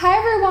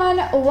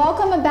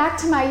welcome back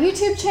to my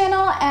YouTube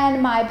channel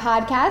and my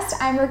podcast.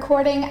 I'm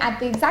recording at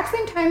the exact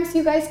same time so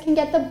you guys can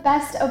get the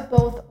best of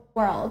both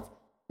worlds.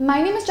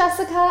 My name is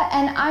Jessica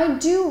and I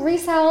do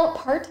resell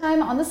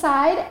part-time on the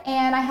side,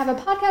 and I have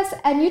a podcast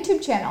and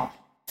YouTube channel.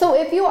 So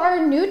if you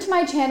are new to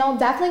my channel,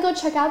 definitely go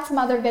check out some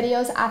other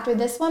videos after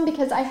this one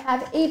because I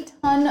have a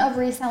ton of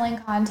reselling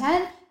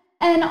content.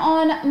 And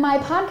on my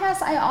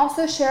podcast, I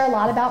also share a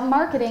lot about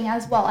marketing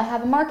as well. I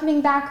have a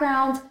marketing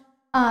background.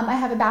 I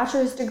have a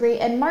bachelor's degree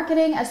in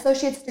marketing,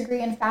 associate's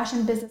degree in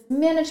fashion business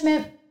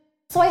management.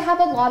 So I have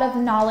a lot of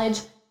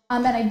knowledge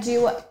and I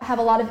do have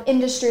a lot of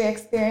industry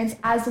experience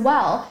as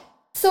well.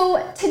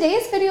 So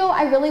today's video,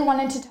 I really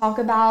wanted to talk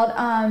about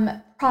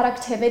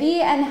productivity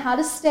and how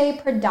to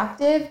stay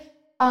productive,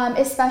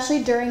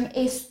 especially during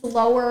a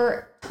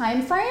slower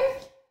time frame.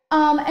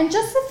 And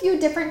just a few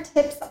different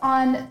tips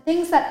on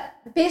things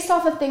that, based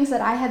off of things that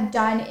I have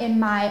done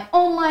in my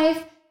own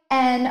life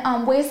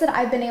and ways that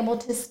I've been able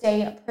to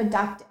stay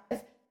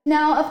productive.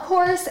 Now, of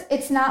course,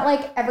 it's not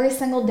like every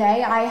single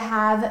day I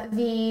have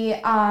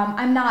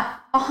I'm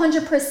not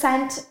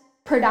 100%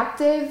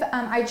 productive.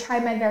 I try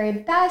my very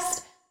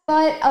best,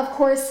 but of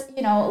course,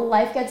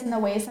 life gets in the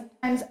way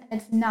sometimes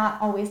and it's not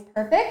always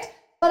perfect.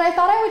 But I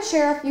thought I would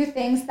share a few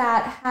things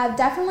that have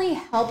definitely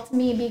helped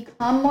me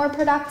become more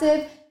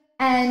productive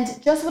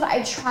and just what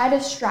I try to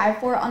strive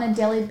for on a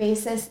daily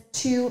basis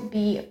to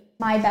be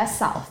my best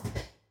self.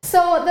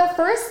 So the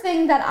first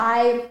thing that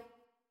I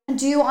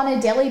do on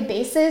a daily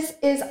basis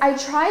is I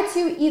try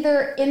to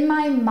either in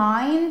my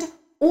mind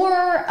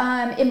or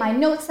in my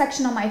notes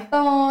section on my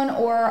phone,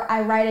 or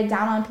I write it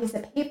down on a piece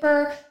of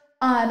paper,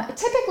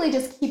 typically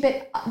just keep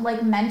it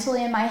like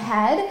mentally in my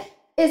head,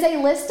 is a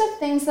list of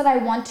things that I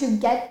want to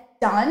get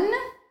done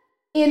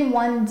in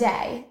one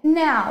day.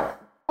 Now,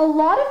 a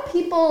lot of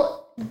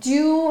people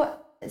do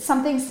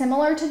something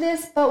similar to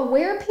this, but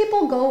where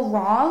people go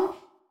wrong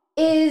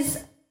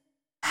is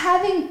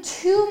having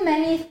too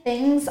many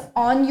things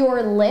on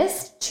your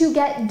list to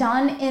get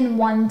done in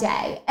one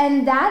day.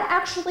 And that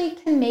actually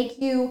can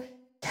make you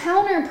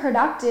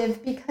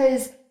counterproductive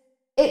because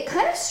it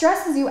kind of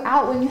stresses you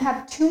out when you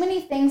have too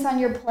many things on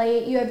your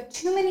plate, you have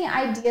too many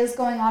ideas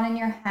going on in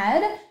your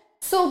head.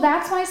 So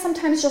that's why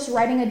sometimes just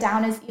writing it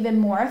down is even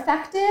more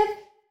effective.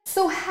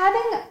 So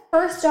having,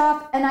 first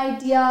off, an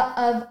idea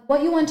of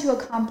what you want to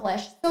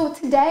accomplish. So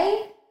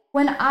today,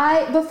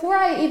 before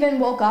I even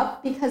woke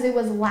up, because it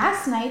was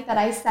last night that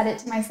I said it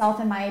to myself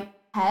in my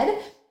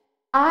head,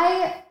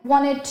 I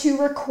wanted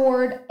to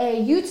record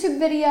a YouTube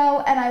video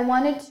and I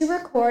wanted to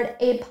record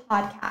a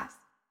podcast.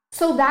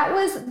 So that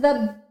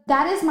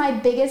is my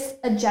biggest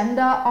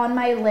agenda on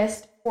my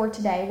list for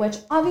today, which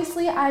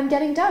obviously I'm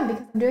getting done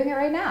because I'm doing it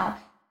right now.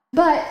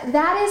 But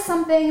that is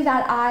something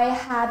that I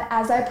have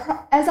as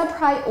a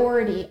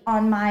priority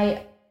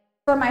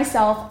for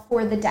myself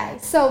for the day.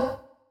 So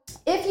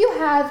if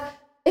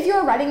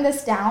you're writing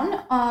this down,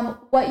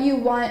 what you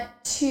want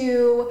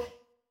to,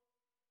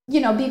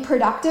 be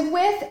productive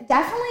with,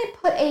 definitely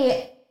put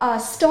a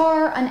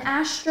star, an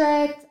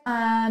asterisk,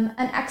 an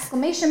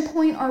exclamation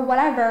point or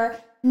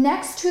whatever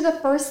next to the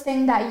first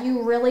thing that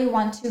you really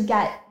want to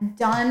get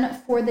done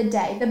for the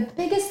day. The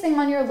biggest thing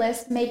on your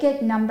list, make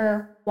it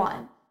number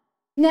one.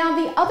 Now,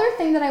 the other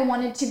thing that I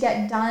wanted to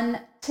get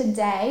done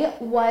today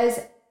was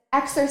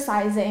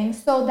exercising.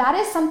 So that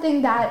is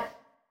something that,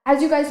 as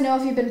you guys know,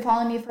 if you've been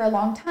following me for a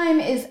long time,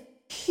 is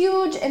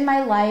huge in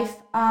my life.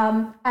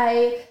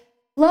 I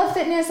love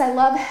fitness, I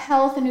love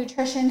health and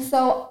nutrition.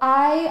 So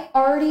I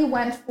already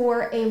went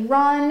for a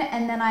run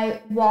and then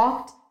I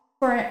walked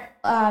for,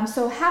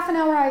 so half an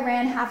hour I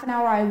ran, half an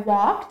hour I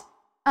walked.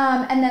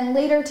 And then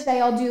later today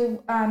I'll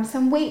do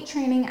some weight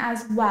training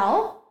as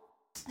well.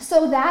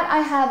 So that I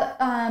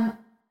have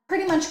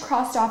pretty much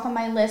crossed off on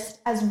my list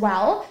as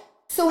well.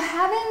 So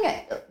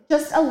having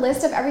just a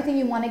list of everything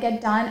you want to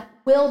get done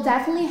will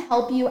definitely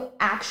help you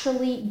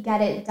actually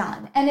get it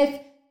done. And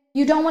if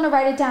you don't want to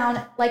write it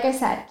down, like I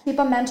said, keep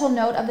a mental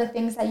note of the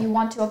things that you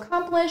want to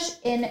accomplish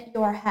in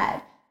your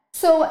head.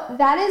 So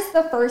that is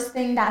the first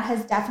thing that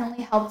has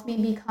definitely helped me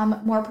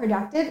become more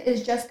productive,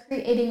 is just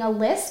creating a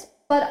list,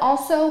 but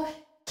also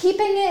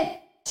keeping it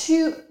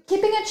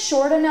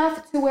short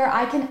enough to where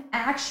I can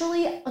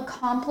actually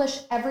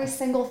accomplish every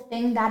single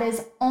thing that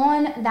is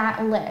on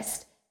that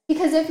list.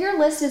 Because if your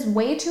list is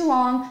way too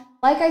long,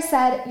 like I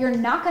said, you're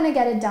not going to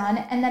get it done,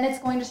 and then it's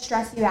going to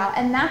stress you out.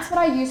 And that's what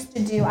I used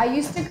to do. I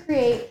used to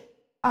create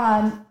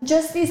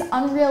just these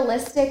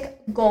unrealistic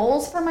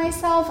goals for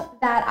myself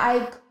that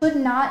I could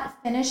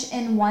not finish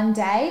in one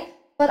day,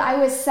 but I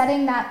was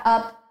setting that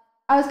up.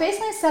 I was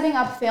basically setting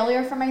up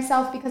failure for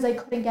myself because I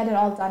couldn't get it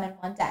all done in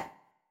one day.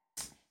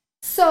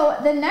 So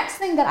the next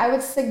thing that I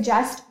would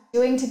suggest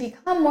doing to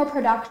become more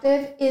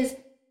productive is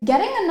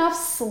getting enough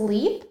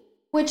sleep,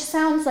 which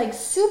sounds like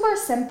super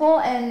simple,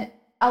 and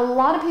a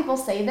lot of people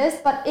say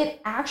this, but it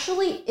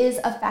actually is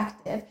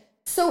effective.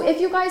 So if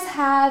you guys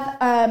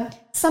have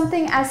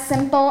something as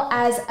simple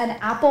as an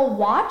Apple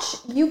Watch,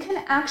 you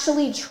can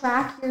actually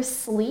track your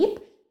sleep.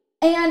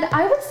 And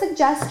I would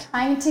suggest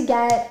trying to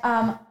get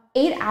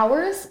 8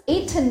 hours,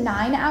 8 to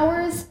 9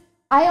 hours.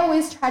 I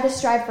always try to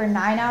strive for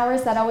 9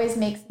 hours. That always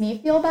makes me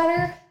feel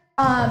better.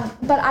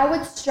 But I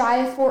would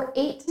strive for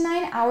 8 to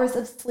 9 hours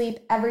of sleep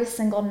every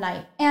single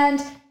night.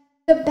 And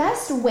the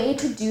best way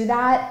to do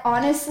that,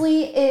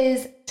 honestly,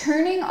 is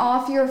turning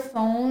off your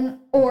phone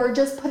or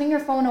just putting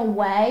your phone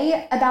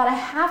away about a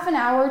half an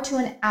hour to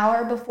an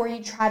hour before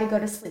you try to go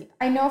to sleep.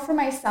 I know for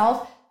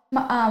myself,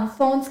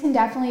 phones can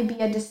definitely be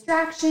a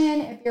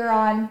distraction if you're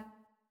on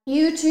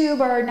YouTube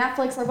or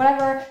Netflix or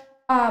whatever,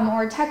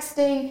 or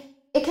texting.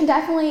 It can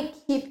definitely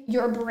keep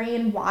your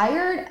brain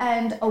wired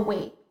and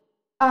awake.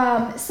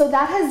 So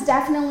that has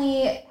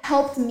definitely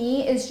helped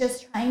me, is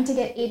just trying to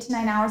get 8 to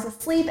 9 hours of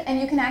sleep, and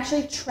you can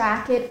actually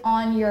track it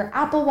on your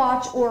Apple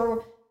Watch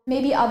or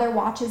maybe other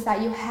watches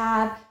that you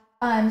have.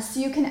 So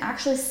you can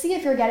actually see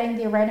if you're getting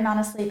the right amount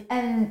of sleep.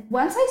 And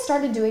once I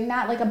started doing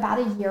that, like about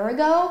a year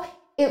ago,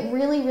 it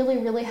really, really,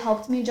 really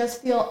helped me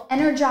just feel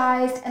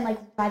energized and like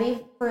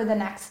ready for the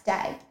next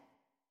day.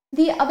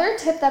 The other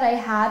tip that I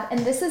have, and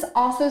this is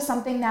also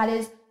something that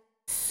is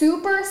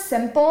super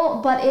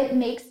simple, but it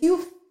makes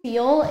you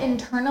feel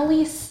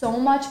internally so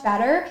much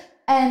better.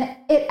 And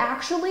it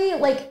actually,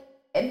 like,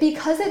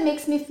 because it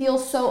makes me feel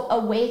so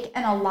awake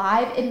and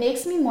alive, it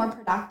makes me more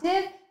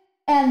productive.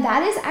 And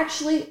that is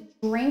actually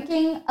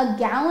drinking a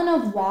gallon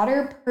of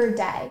water per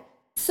day.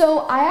 So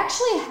I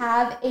actually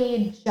have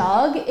a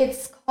jug.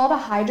 It's called a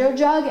hydro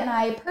jug, and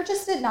I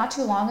purchased it not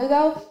too long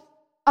ago.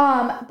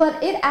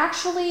 But it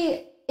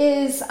actually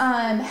is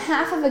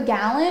half of a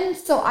gallon.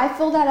 So I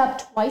fill that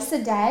up twice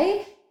a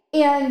day.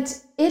 And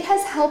it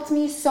has helped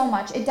me so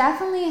much. It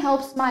definitely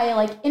helps my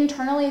like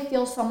internally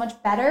feel so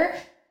much better.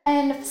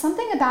 And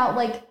something about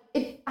like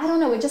it, I don't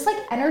know, it just like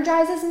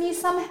energizes me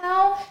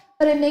somehow,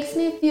 but it makes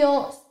me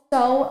feel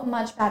so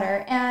much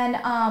better. And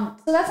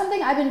so that's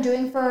something I've been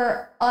doing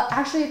for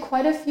actually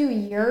quite a few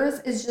years,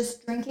 is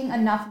just drinking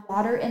enough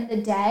water in the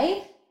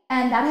day.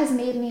 And that has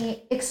made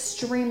me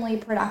extremely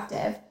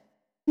productive.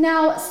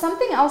 Now,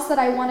 something else that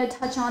I want to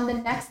touch on, the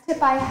next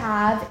tip I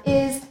have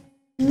is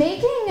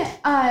making,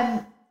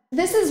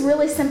 this is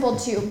really simple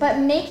too, but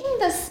making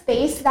the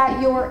space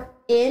that you're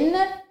in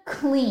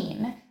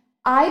clean.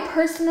 I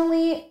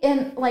personally,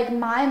 in like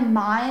my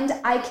mind,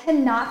 I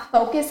cannot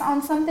focus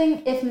on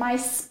something if my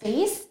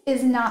space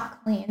is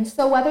not clean.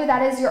 So whether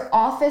that is your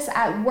office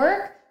at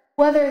work,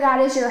 whether that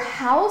is your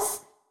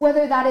house,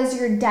 whether that is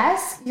your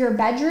desk, your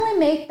bedroom,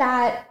 make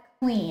that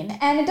clean.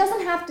 And it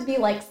doesn't have to be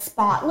like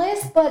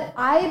spotless, but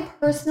I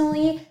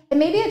personally, and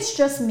maybe it's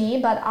just me,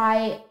 but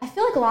I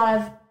feel like a lot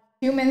of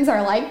humans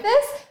are like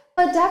this,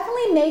 but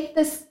definitely make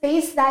the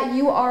space that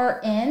you are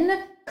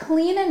in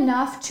clean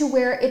enough to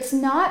where it's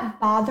not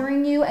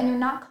bothering you and you're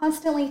not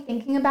constantly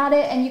thinking about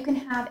it, and you can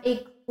have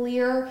a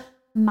clear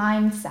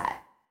mindset.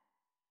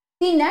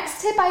 The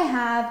next tip I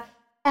have,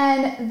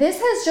 and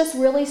this has just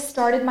really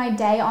started my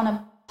day on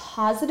a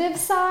positive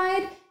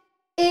side,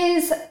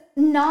 is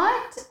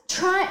not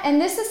try, and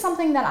this is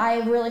something that I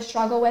really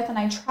struggle with and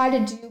I try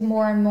to do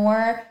more and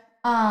more.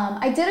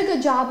 I did a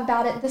good job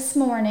about it this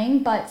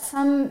morning, but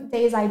some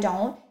days I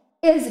don't,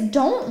 is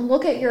don't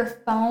look at your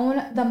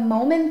phone the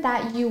moment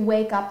that you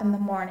wake up in the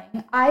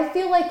morning. I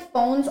feel like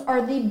phones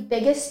are the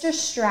biggest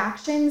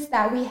distractions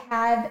that we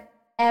have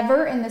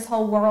ever in this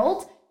whole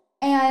world.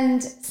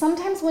 And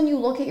sometimes when you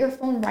look at your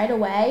phone right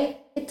away,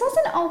 it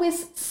doesn't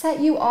always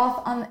set you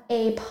off on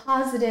a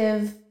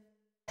positive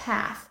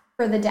path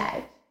for the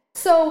day.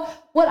 So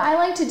what I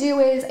like to do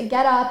is I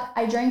get up,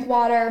 I drink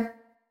water,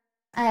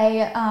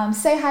 I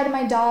say hi to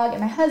my dog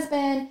and my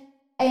husband.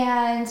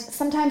 And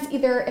sometimes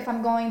either if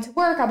I'm going to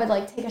work, I would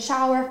like take a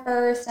shower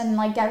first and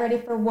like get ready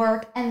for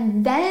work.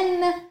 And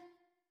then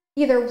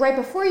either right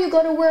before you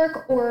go to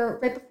work or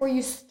right before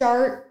you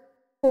start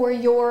for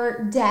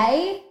your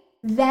day,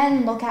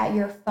 then look at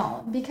your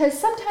phone. Because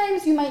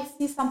sometimes you might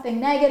see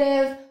something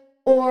negative,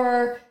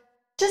 or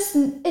just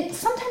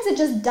sometimes it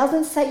just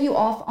doesn't set you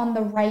off on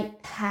the right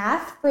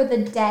path for the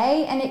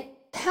day. And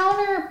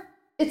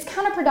it's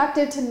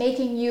counterproductive to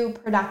making you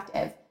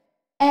productive.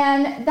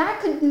 And that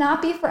could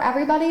not be for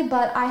everybody,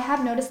 but I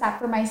have noticed that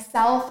for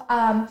myself.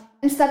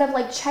 Instead of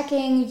like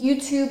checking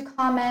YouTube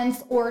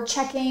comments or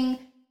checking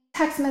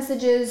text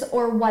messages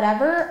or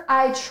whatever,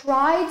 I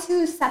try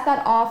to set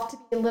that off to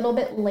be a little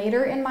bit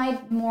later in my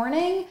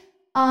morning,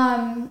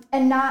 and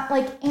not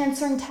like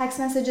answering text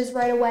messages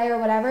right away or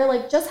whatever.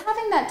 Like just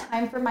having that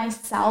time for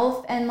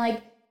myself and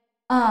like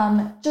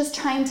just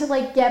trying to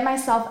like get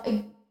myself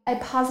a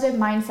positive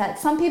mindset.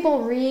 Some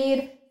people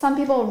read, some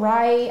people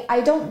write.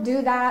 I don't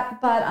do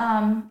that, but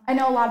I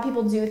know a lot of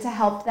people do to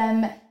help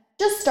them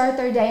just start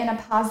their day in a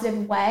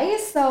positive way.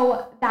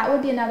 So that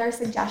would be another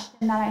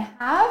suggestion that I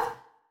have.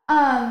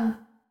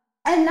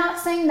 And not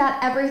saying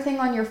that everything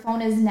on your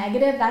phone is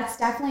negative. That's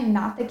definitely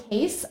not the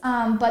case.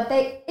 But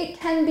it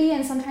can be,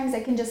 and sometimes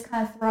it can just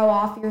kind of throw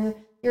off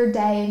your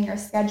day and your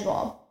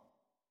schedule.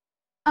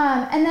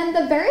 And then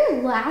the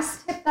very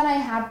last tip that I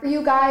have for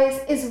you guys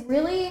is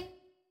really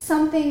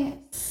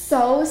something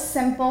so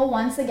simple.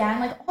 Once again,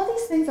 like all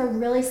these things are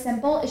really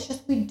simple. It's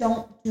just we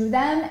don't do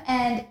them,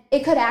 and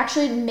it could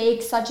actually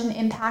make such an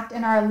impact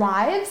in our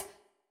lives.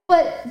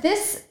 But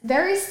this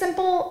very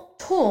simple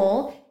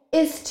tool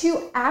is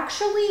to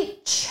actually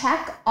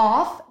check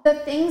off the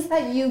things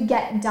that you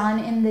get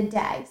done in the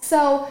day.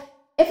 So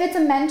if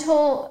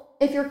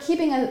you're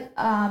keeping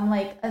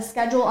a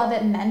schedule of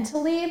it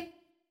mentally,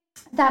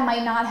 that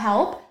might not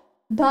help.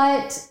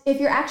 But if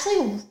you're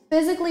actually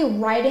physically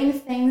writing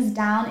things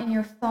down in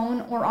your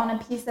phone or on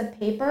a piece of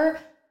paper,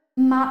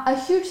 a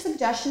huge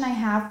suggestion I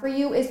have for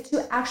you is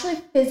to actually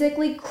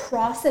physically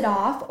cross it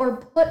off or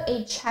put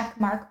a check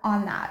mark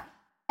on that.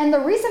 And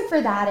the reason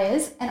for that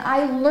is, and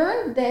I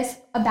learned this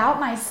about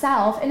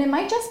myself, and it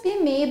might just be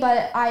me,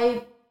 but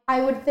I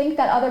would think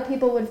that other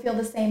people would feel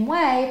the same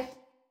way.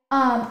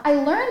 I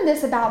learned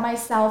this about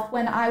myself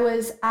when I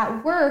was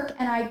at work,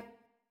 and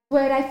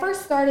when I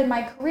first started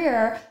my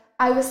career,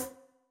 I was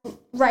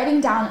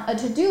writing down a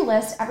to-do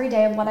list every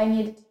day of what I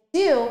needed to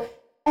do,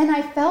 and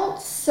I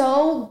felt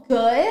so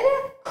good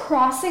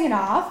crossing it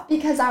off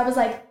because I was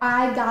like,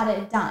 I got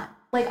it done.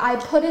 Like I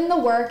put in the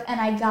work and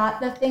I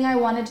got the thing I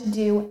wanted to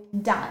do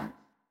done.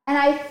 And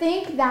I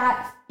think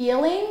that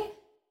feeling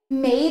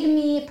made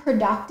me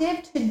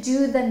productive to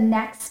do the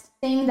next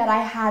thing that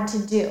I had to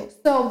do.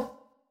 So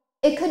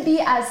it could be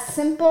as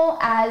simple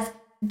as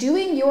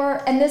doing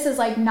and this is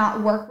like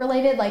not work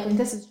related, like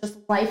this is just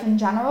life in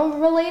general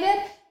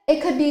related.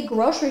 It could be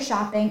grocery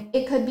shopping.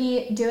 It could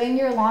be doing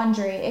your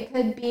laundry. It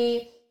could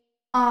be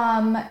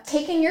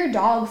taking your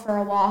dog for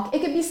a walk.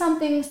 It could be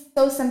something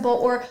so simple,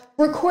 or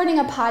recording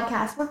a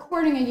podcast,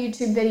 recording a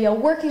YouTube video,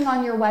 working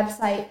on your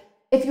website.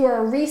 If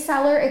you're a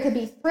reseller, it could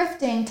be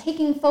thrifting,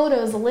 taking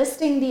photos,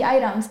 listing the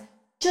items.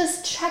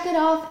 Just check it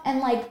off and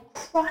like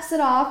cross it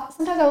off.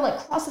 Sometimes I would like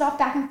cross it off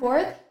back and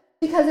forth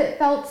because it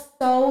felt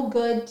so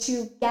good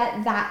to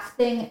get that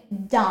thing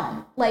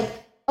done. Like,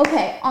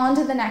 okay, on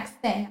to the next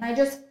thing. And I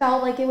just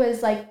felt like it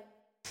was like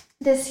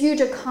this huge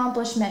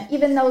accomplishment,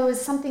 even though it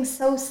was something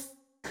so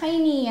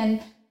tiny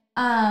and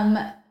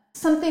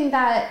something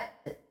that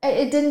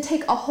it didn't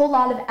take a whole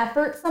lot of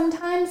effort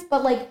sometimes,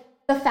 but like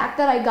the fact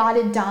that I got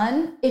it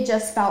done, it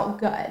just felt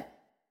good.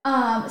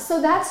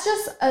 So that's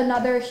just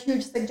another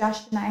huge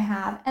suggestion I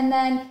have. And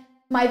then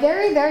my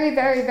very, very,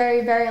 very,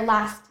 very, very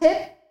last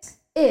tip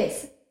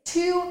is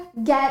to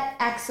get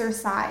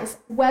exercise.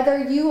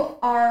 Whether you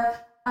are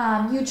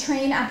you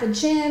train at the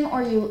gym,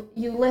 or you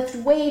lift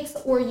weights,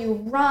 or you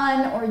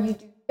run, or you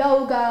do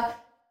yoga,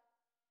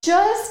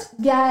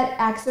 just get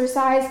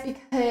exercise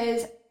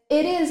because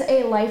it is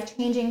a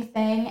life-changing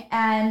thing.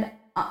 And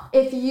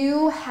if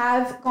you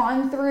have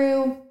gone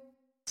through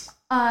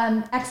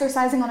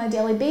exercising on a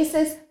daily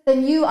basis,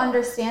 then you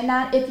understand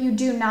that. If you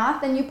do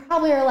not, then you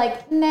probably are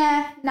like,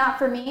 nah, not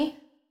for me.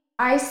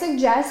 I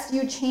suggest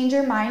you change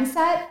your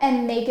mindset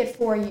and make it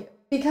for you,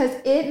 because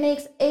it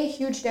makes a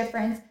huge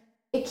difference.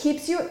 It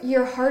keeps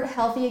your heart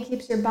healthy, it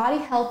keeps your body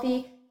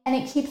healthy, and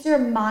it keeps your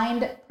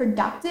mind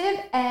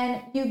productive,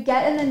 and you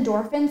get an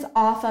endorphins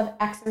off of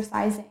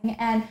exercising.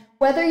 And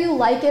whether you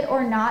like it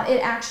or not,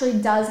 it actually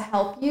does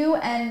help you,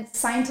 and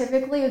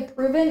scientifically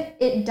proven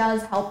it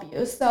does help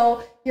you.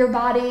 So your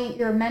body,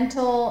 your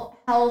mental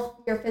health,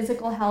 your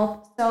physical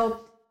health.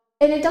 So,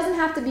 and it doesn't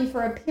have to be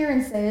for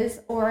appearances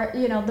or,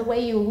 the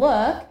way you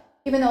look,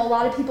 even though a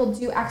lot of people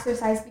do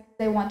exercise because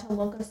they want to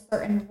look a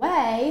certain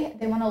way,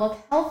 they want to look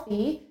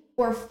healthy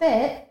or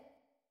fit.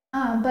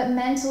 But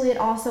mentally it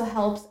also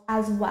helps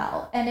as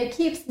well. And it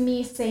keeps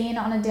me sane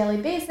on a daily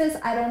basis.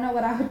 I don't know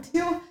what I would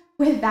do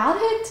without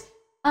it.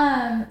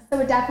 So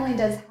it definitely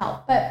does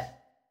help.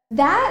 But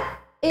that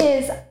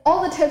is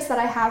all the tips that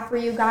I have for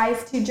you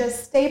guys to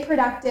just stay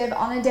productive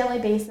on a daily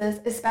basis,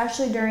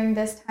 especially during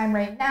this time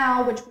right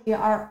now, which we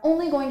are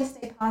only going to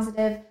stay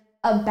positive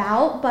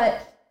about.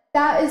 But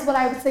that is what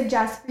I would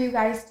suggest for you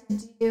guys to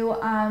do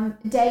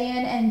day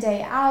in and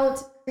day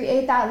out.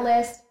 Create that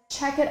list,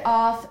 check it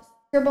off,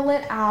 scribble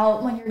it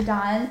out when you're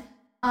done.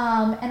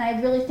 And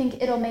I really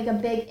think it'll make a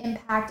big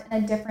impact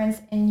and a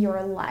difference in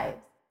your life.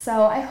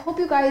 So I hope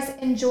you guys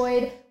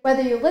enjoyed,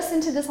 whether you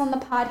listen to this on the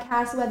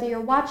podcast, whether you're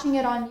watching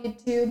it on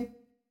YouTube.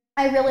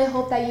 I really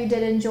hope that you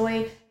did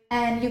enjoy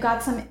and you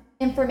got some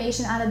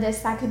information out of this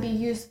that could be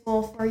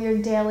useful for your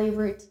daily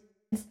routines.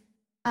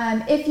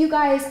 If you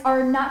guys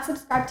are not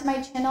subscribed to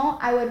my channel,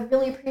 I would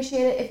really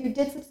appreciate it if you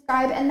did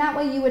subscribe, and that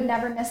way you would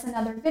never miss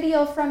another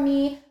video from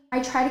me.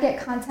 I try to get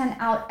content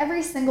out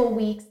every single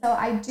week, so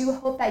I do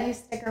hope that you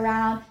stick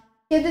around.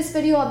 Give this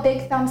video a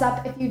big thumbs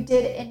up if you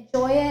did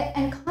enjoy it,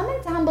 and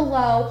comment down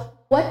below,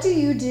 what do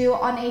you do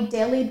on a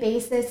daily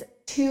basis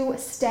to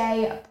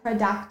stay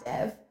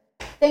productive?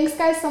 Thanks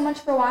guys so much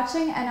for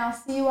watching, and I'll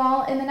see you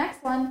all in the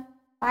next one.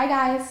 Bye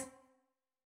guys.